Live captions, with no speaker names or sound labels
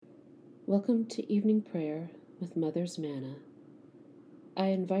Welcome to evening prayer with Mother's Manna. I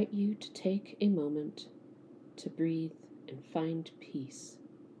invite you to take a moment to breathe and find peace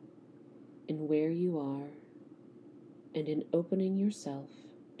in where you are and in opening yourself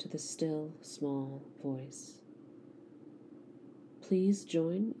to the still, small voice. Please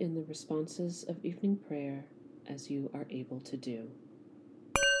join in the responses of evening prayer as you are able to do.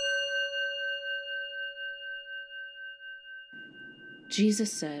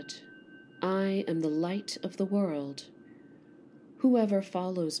 Jesus said, "I am the light of the world. Whoever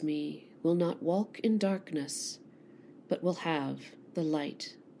follows me will not walk in darkness, but will have the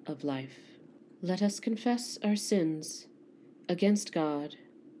light of life." Let us confess our sins against God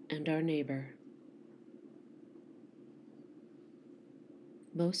and our neighbor.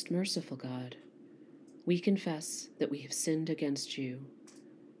 Most merciful God, we confess that we have sinned against you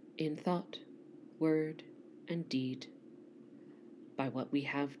in thought, word, and deed, by what we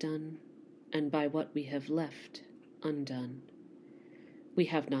have done and by what we have left undone. We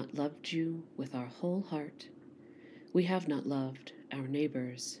have not loved you with our whole heart. We have not loved our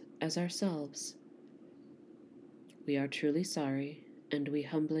neighbors as ourselves. We are truly sorry, and we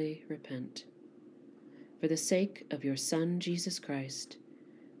humbly repent. For the sake of your Son, Jesus Christ,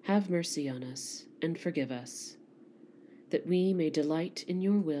 have mercy on us and forgive us, that we may delight in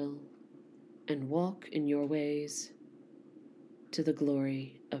your will and walk in your ways to the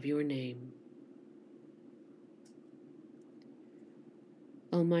glory of your name.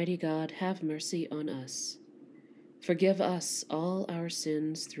 Almighty God, have mercy on us. Forgive us all our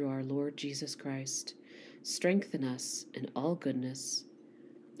sins through our Lord Jesus Christ. Strengthen us in all goodness,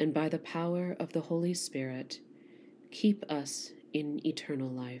 and by the power of the Holy Spirit, keep us in eternal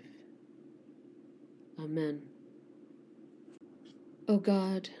life. Amen. O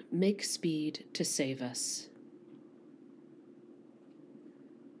God, make speed to save us.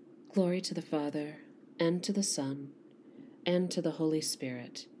 Glory to the Father, and to the Son, and to the Holy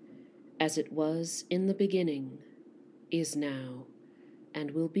Spirit, as it was in the beginning, is now,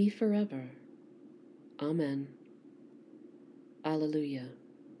 and will be forever. Amen. Alleluia.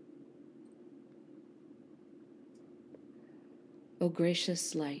 O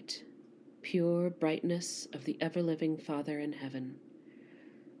gracious light, pure brightness of the ever-living Father in heaven,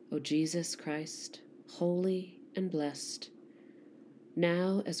 O Jesus Christ, holy and blessed,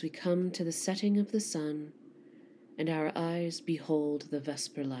 now as we come to the setting of the sun, and our eyes behold the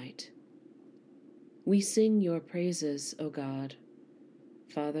vesper light, we sing your praises, O God,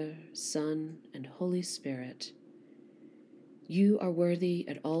 Father, Son, and Holy Spirit. You are worthy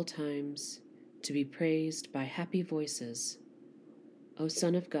at all times to be praised by happy voices, O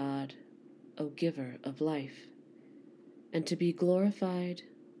Son of God, O Giver of life, and to be glorified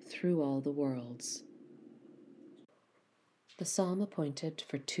through all the worlds. The psalm appointed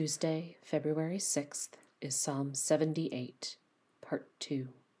for Tuesday, February 6th is Psalm 78, Part 2.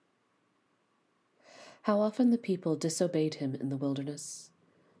 How often the people disobeyed him in the wilderness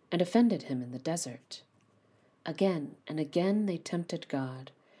and offended him in the desert. Again and again they tempted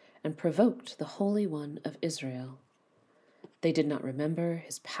God and provoked the Holy One of Israel. They did not remember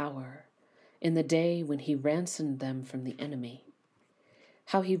his power in the day when he ransomed them from the enemy,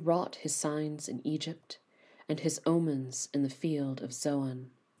 how he wrought his signs in Egypt and his omens in the field of Zoan.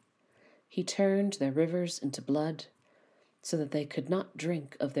 He turned their rivers into blood so that they could not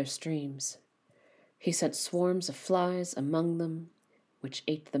drink of their streams. He sent swarms of flies among them, which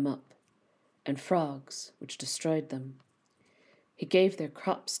ate them up, and frogs, which destroyed them. He gave their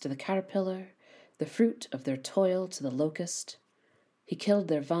crops to the caterpillar, the fruit of their toil to the locust. He killed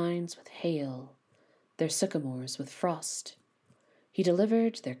their vines with hail, their sycamores with frost. He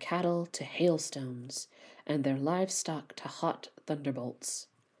delivered their cattle to hailstones, and their livestock to hot thunderbolts.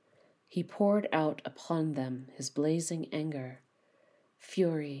 He poured out upon them his blazing anger,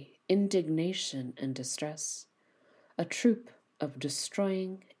 fury, indignation, and distress, a troop of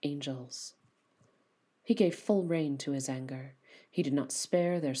destroying angels. He gave full rein to his anger. He did not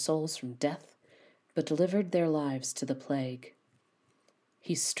spare their souls from death, but delivered their lives to the plague.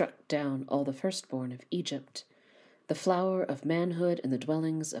 He struck down all the firstborn of Egypt, the flower of manhood in the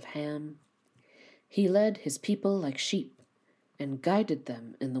dwellings of Ham. He led his people like sheep, and guided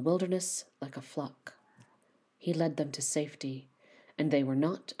them in the wilderness like a flock. He led them to safety, and they were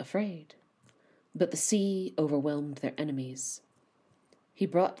not afraid. But the sea overwhelmed their enemies. He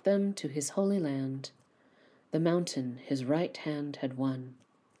brought them to his holy land, the mountain his right hand had won.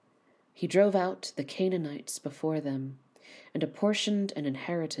 He drove out the Canaanites before them, and apportioned an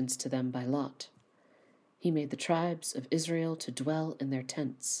inheritance to them by lot. He made the tribes of Israel to dwell in their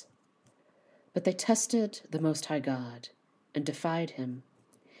tents. But they tested the Most High God, and defied him,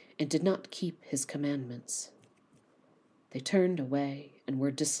 and did not keep his commandments. They turned away and were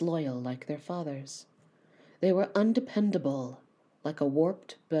disloyal like their fathers. They were undependable like a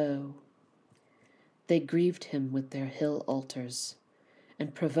warped bow. They grieved him with their hill altars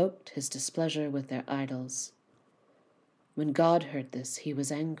and provoked his displeasure with their idols. When God heard this, he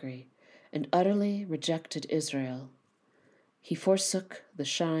was angry and utterly rejected Israel. He forsook the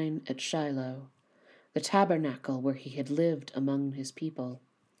shrine at Shiloh, the tabernacle where he had lived among his people.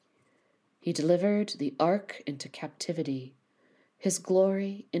 He delivered the ark into captivity, his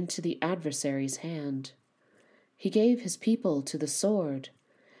glory into the adversary's hand. He gave his people to the sword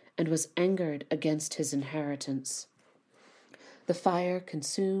and was angered against his inheritance. The fire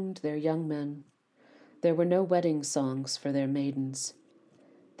consumed their young men. There were no wedding songs for their maidens.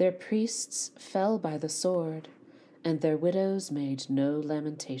 Their priests fell by the sword, and their widows made no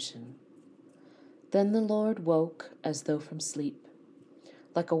lamentation. Then the Lord woke as though from sleep,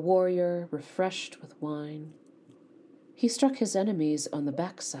 like a warrior refreshed with wine. He struck his enemies on the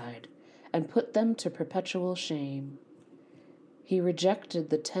backside and put them to perpetual shame. He rejected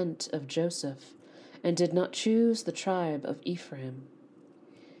the tent of Joseph and did not choose the tribe of Ephraim.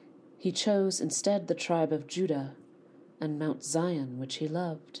 He chose instead the tribe of Judah and Mount Zion, which he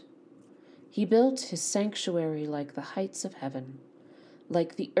loved. He built his sanctuary like the heights of heaven,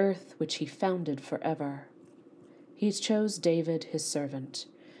 like the earth which he founded forever. He chose David his servant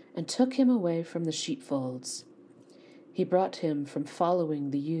and took him away from the sheepfolds. He brought him from following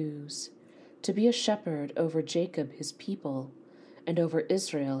the ewes to be a shepherd over Jacob his people and over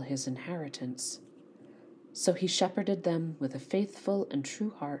Israel his inheritance. So he shepherded them with a faithful and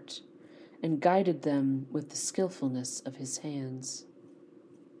true heart and guided them with the skillfulness of his hands.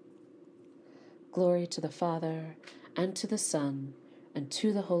 Glory to the Father, and to the Son, and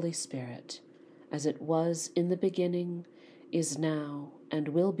to the Holy Spirit, as it was in the beginning, is now, and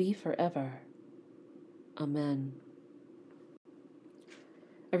will be forever. Amen.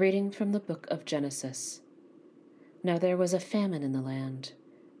 A reading from the book of Genesis. Now there was a famine in the land,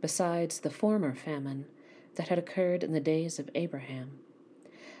 besides the former famine that had occurred in the days of Abraham.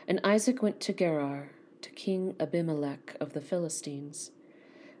 And Isaac went to Gerar, to King Abimelech of the Philistines.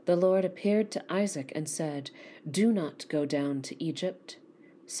 The Lord appeared to Isaac and said, "Do not go down to Egypt.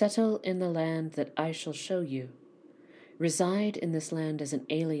 Settle in the land that I shall show you. Reside in this land as an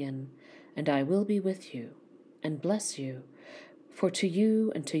alien, and I will be with you, and bless you. For to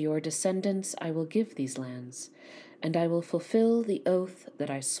you and to your descendants I will give these lands, and I will fulfill the oath that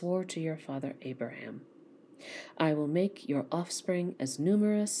I swore to your father Abraham. I will make your offspring as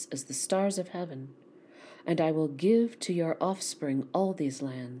numerous as the stars of heaven, and I will give to your offspring all these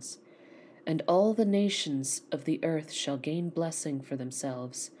lands, and all the nations of the earth shall gain blessing for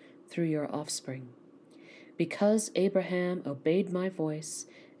themselves through your offspring. Because Abraham obeyed my voice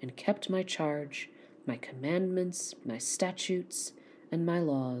and kept my charge, my commandments, my statutes, and my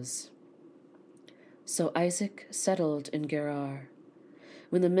laws." So Isaac settled in Gerar.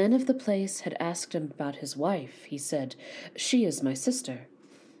 When the men of the place had asked him about his wife, he said, "She is my sister."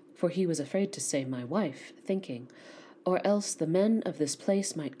 For he was afraid to say "my wife," thinking, "Or else the men of this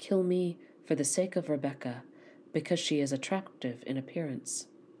place might kill me for the sake of Rebekah, because she is attractive in appearance."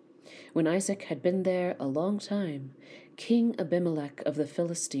 When Isaac had been there a long time, King Abimelech of the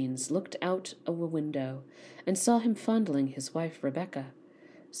Philistines looked out of a window and saw him fondling his wife Rebekah.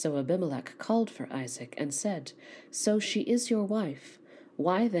 So Abimelech called for Isaac and said, "So she is your wife.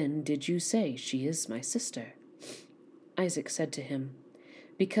 Why then did you say she is my sister?" Isaac said to him,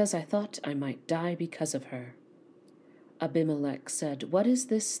 "Because I thought I might die because of her." Abimelech said, "What is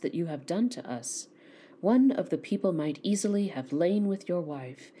this that you have done to us? One of the people might easily have lain with your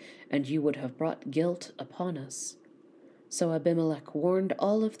wife, and you would have brought guilt upon us." So Abimelech warned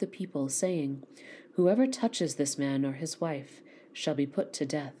all of the people, saying, "Whoever touches this man or his wife shall be put to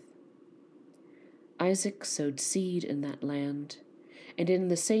death." Isaac sowed seed in that land, and in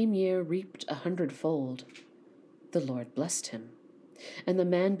the same year reaped 100-fold. The Lord blessed him, and the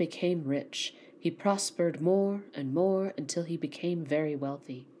man became rich. He prospered more and more until he became very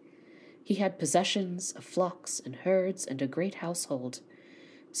wealthy. He had possessions of flocks and herds and a great household,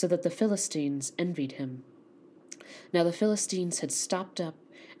 so that the Philistines envied him. Now the Philistines had stopped up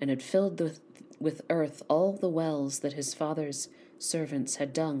and had filled with earth all the wells that his father's servants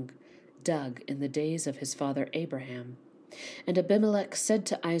had dug in the days of his father Abraham. And Abimelech said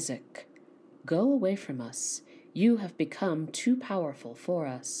to Isaac, "Go away from us. You have become too powerful for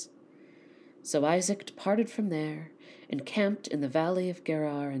us." So Isaac departed from there, and camped in the valley of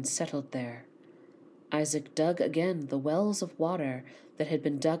Gerar, and settled there. Isaac dug again the wells of water that had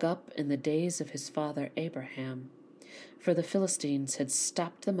been dug up in the days of his father Abraham. for the Philistines had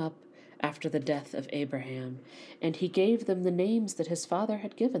stopped them up after the death of Abraham, and he gave them the names that his father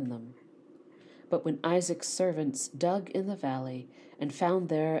had given them. But when Isaac's servants dug in the valley and found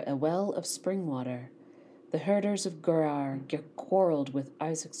there a well of spring water, the herders of Gerar quarreled with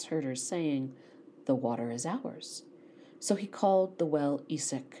Isaac's herders, saying, "The water is ours." So he called the well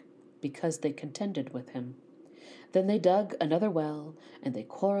Esek, because they contended with him. Then they dug another well, and they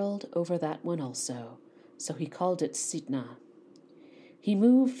quarreled over that one also. So he called it Sitnah. He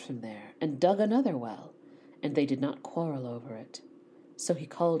moved from there and dug another well, and they did not quarrel over it. So he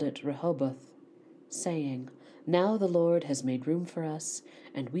called it Rehoboth, saying, "Now the Lord has made room for us,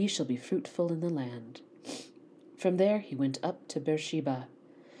 and we shall be fruitful in the land." From there he went up to Beersheba.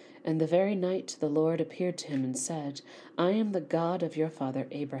 And the very night the Lord appeared to him and said, "I am the God of your father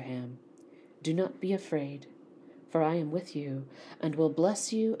Abraham. Do not be afraid, for I am with you, and will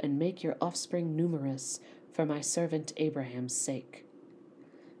bless you and make your offspring numerous for my servant Abraham's sake."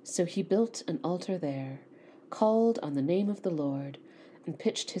 So he built an altar there, called on the name of the Lord, and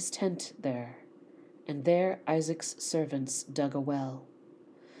pitched his tent there. And there Isaac's servants dug a well.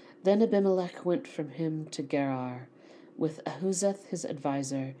 Then Abimelech went from him to Gerar, with Ahuzeth his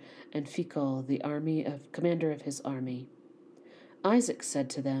adviser, and Phicol the commander of his army. Isaac said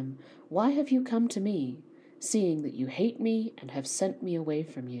to them, "Why have you come to me, seeing that you hate me and have sent me away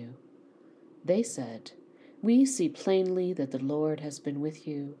from you?" They said, "We see plainly that the Lord has been with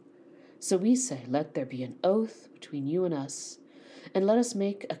you. So we say, let there be an oath between you and us, and let us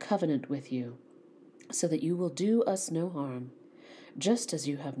make a covenant with you, so that you will do us no harm, just as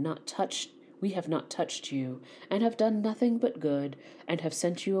we have not touched you, and have done nothing but good, and have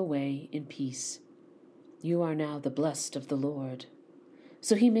sent you away in peace. You are now the blessed of the Lord."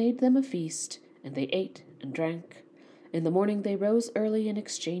 So he made them a feast, and they ate and drank. In the morning they rose early and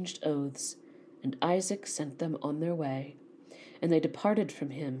exchanged oaths, and Isaac sent them on their way, and they departed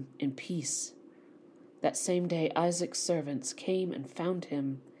from him in peace. That same day Isaac's servants came and found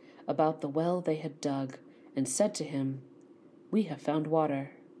him about the well they had dug, and said to him, "We have found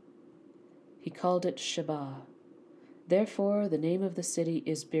water." He called it Sheba. Therefore the name of the city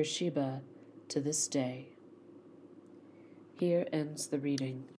is Beersheba to this day. Here ends the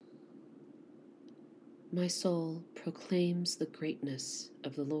reading. My soul proclaims the greatness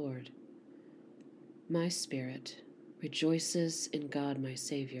of the Lord. My spirit rejoices in God my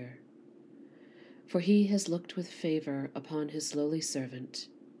Savior, for he has looked with favor upon his lowly servant.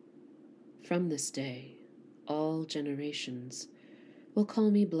 From this day all generations will call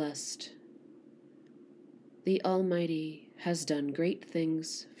me blessed. The Almighty has done great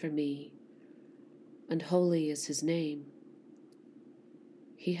things for me, and holy is his name.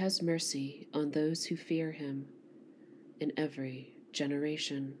 He has mercy on those who fear him in every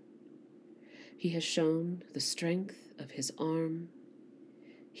generation. He has shown the strength of his arm.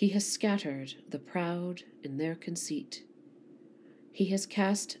 He has scattered the proud in their conceit. He has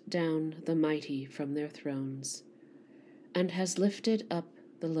cast down the mighty from their thrones, and has lifted up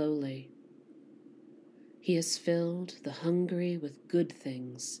the lowly. He has filled the hungry with good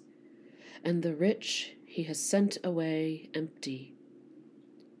things, and the rich he has sent away empty.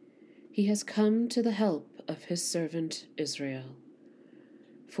 He has come to the help of his servant Israel,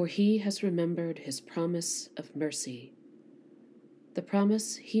 for he has remembered his promise of mercy, the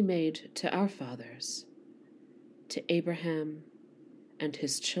promise he made to our fathers, to Abraham and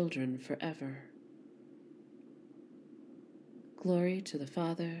his children forever. Glory to the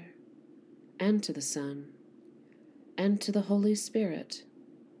Father, and to the Son, and to the Holy Spirit,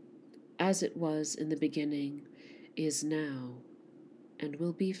 as it was in the beginning, is now, and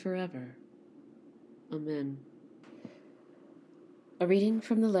will be forever. Amen. A reading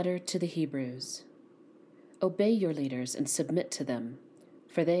from the letter to the Hebrews. Obey your leaders and submit to them,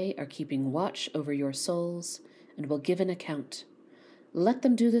 for they are keeping watch over your souls and will give an account. Let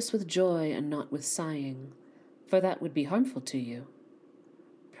them do this with joy and not with sighing, for that would be harmful to you.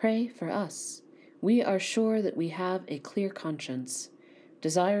 Pray for us. We are sure that we have a clear conscience,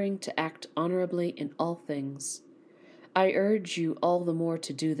 desiring to act honorably in all things. I urge you all the more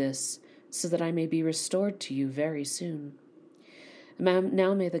to do this, so that I may be restored to you very soon.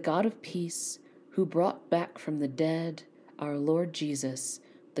 Now may the God of peace, who brought back from the dead our Lord Jesus,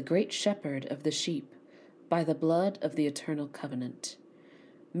 the great shepherd of the sheep, by the blood of the eternal covenant,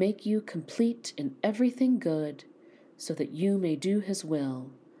 make you complete in everything good, so that you may do his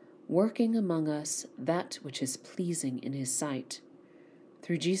will, working among us that which is pleasing in his sight,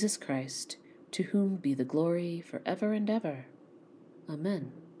 through Jesus Christ, to whom be the glory forever and ever.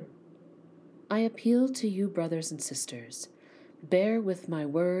 Amen. I appeal to you, brothers and sisters, bear with my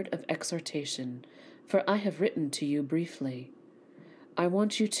word of exhortation, for I have written to you briefly. I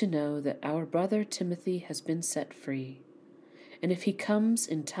want you to know that our brother Timothy has been set free, and if he comes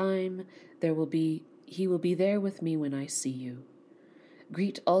in time, he will be there with me when I see you.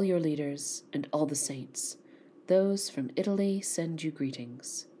 Greet all your leaders and all the saints. Those from Italy send you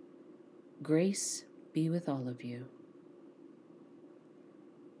greetings. Grace be with all of you.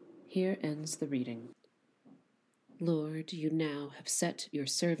 Here ends the reading. Lord, you now have set your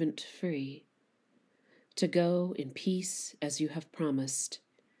servant free, to go in peace as you have promised.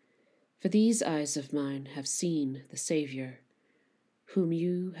 For these eyes of mine have seen the Savior, whom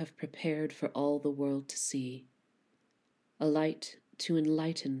you have prepared for all the world to see, a light to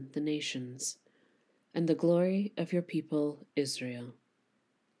enlighten the nations, and the glory of your people Israel.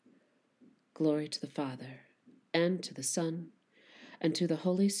 Glory to the Father, and to the Son, and to the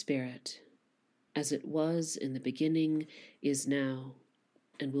Holy Spirit, as it was in the beginning, is now,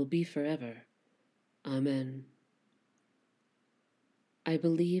 and will be forever. Amen. I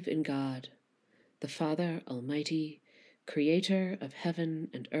believe in God, the Father Almighty, creator of heaven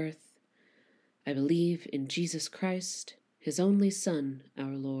and earth. I believe in Jesus Christ, his only Son,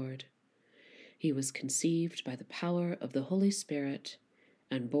 our Lord. He was conceived by the power of the Holy Spirit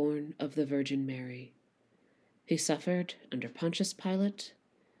and born of the Virgin Mary. He suffered under Pontius Pilate,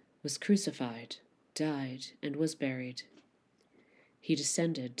 was crucified, died, and was buried. He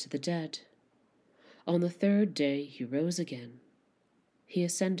descended to the dead. On the third day he rose again. He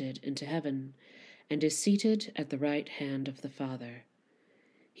ascended into heaven and is seated at the right hand of the Father.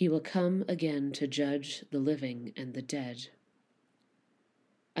 He will come again to judge the living and the dead.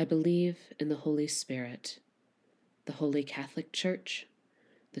 I believe in the Holy Spirit, the Holy Catholic Church,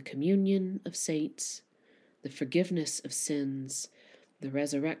 the communion of saints, the forgiveness of sins, the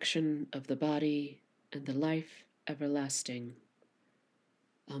resurrection of the body, and the life everlasting.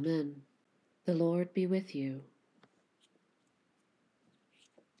 Amen. The Lord be with you.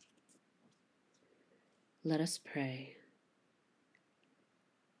 Let us pray.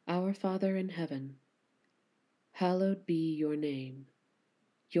 Our Father in heaven, hallowed be your name.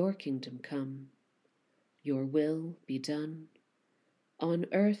 Your kingdom come. Your will be done, on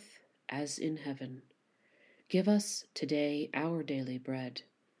earth as in heaven. Give us today our daily bread.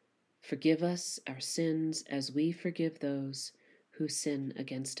 Forgive us our sins as we forgive those who sin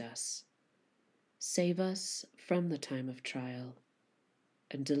against us. Save us from the time of trial,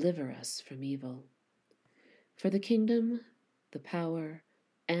 and deliver us from evil. For the kingdom, the power,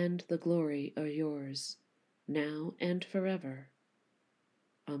 and the glory are yours, now and forever.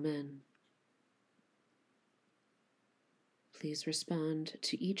 Amen. Please respond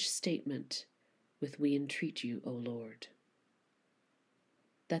to each statement with "We entreat you, O Lord."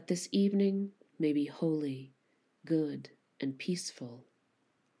 That this evening may be holy, good, and peaceful.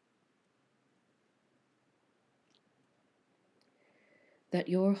 That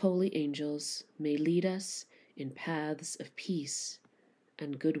your holy angels may lead us in paths of peace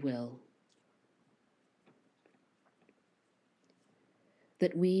and goodwill.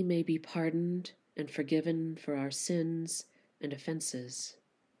 That we may be pardoned and forgiven for our sins and offenses.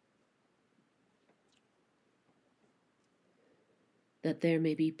 That there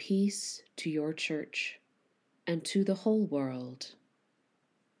may be peace to your church and to the whole world.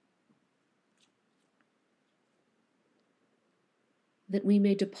 That we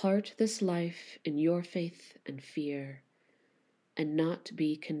may depart this life in your faith and fear, and not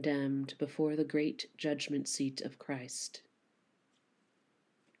be condemned before the great judgment seat of Christ.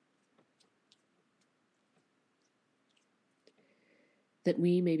 That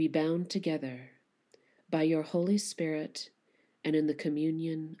we may be bound together by your Holy Spirit and in the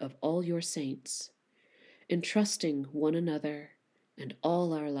communion of all your saints, entrusting one another and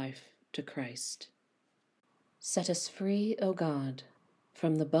all our life to Christ. Set us free, O God,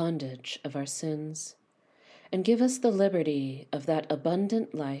 from the bondage of our sins, and give us the liberty of that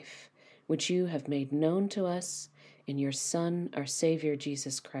abundant life which you have made known to us in your Son, our Savior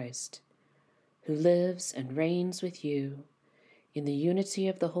Jesus Christ, who lives and reigns with you in the unity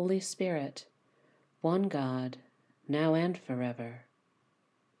of the Holy Spirit, one God, now and forever.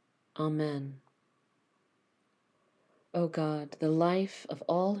 Amen. O God, the life of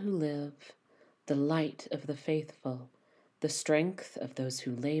all who live, the light of the faithful, the strength of those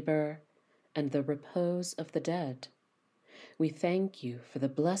who labor, and the repose of the dead, we thank you for the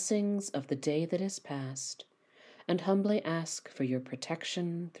blessings of the day that is past, and humbly ask for your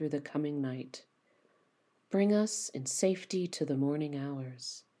protection through the coming night. Bring us in safety to the morning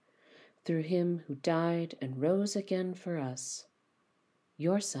hours, through him who died and rose again for us,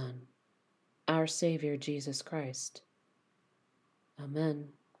 your Son, our Savior Jesus Christ.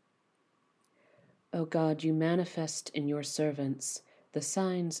 Amen. O God, you manifest in your servants the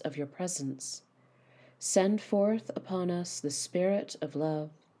signs of your presence. Send forth upon us the Spirit of love,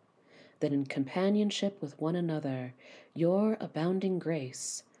 that in companionship with one another your abounding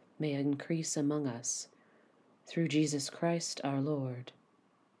grace may increase among us. Through Jesus Christ our Lord.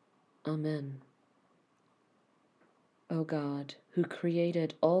 Amen. O God, who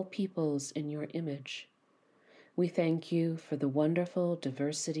created all peoples in your image, we thank you for the wonderful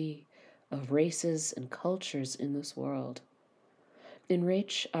diversity of races and cultures in this world.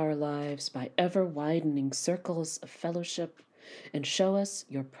 Enrich our lives by ever-widening circles of fellowship, and show us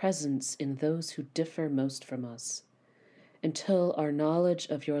your presence in those who differ most from us, until our knowledge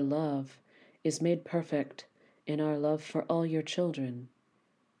of your love is made perfect in our love for all your children.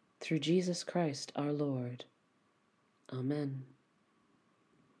 Through Jesus Christ our Lord. Amen.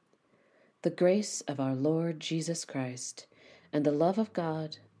 The grace of our Lord Jesus Christ, and the love of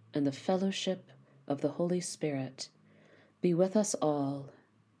God, and the fellowship of the Holy Spirit be with us all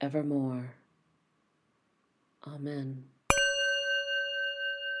evermore. Amen.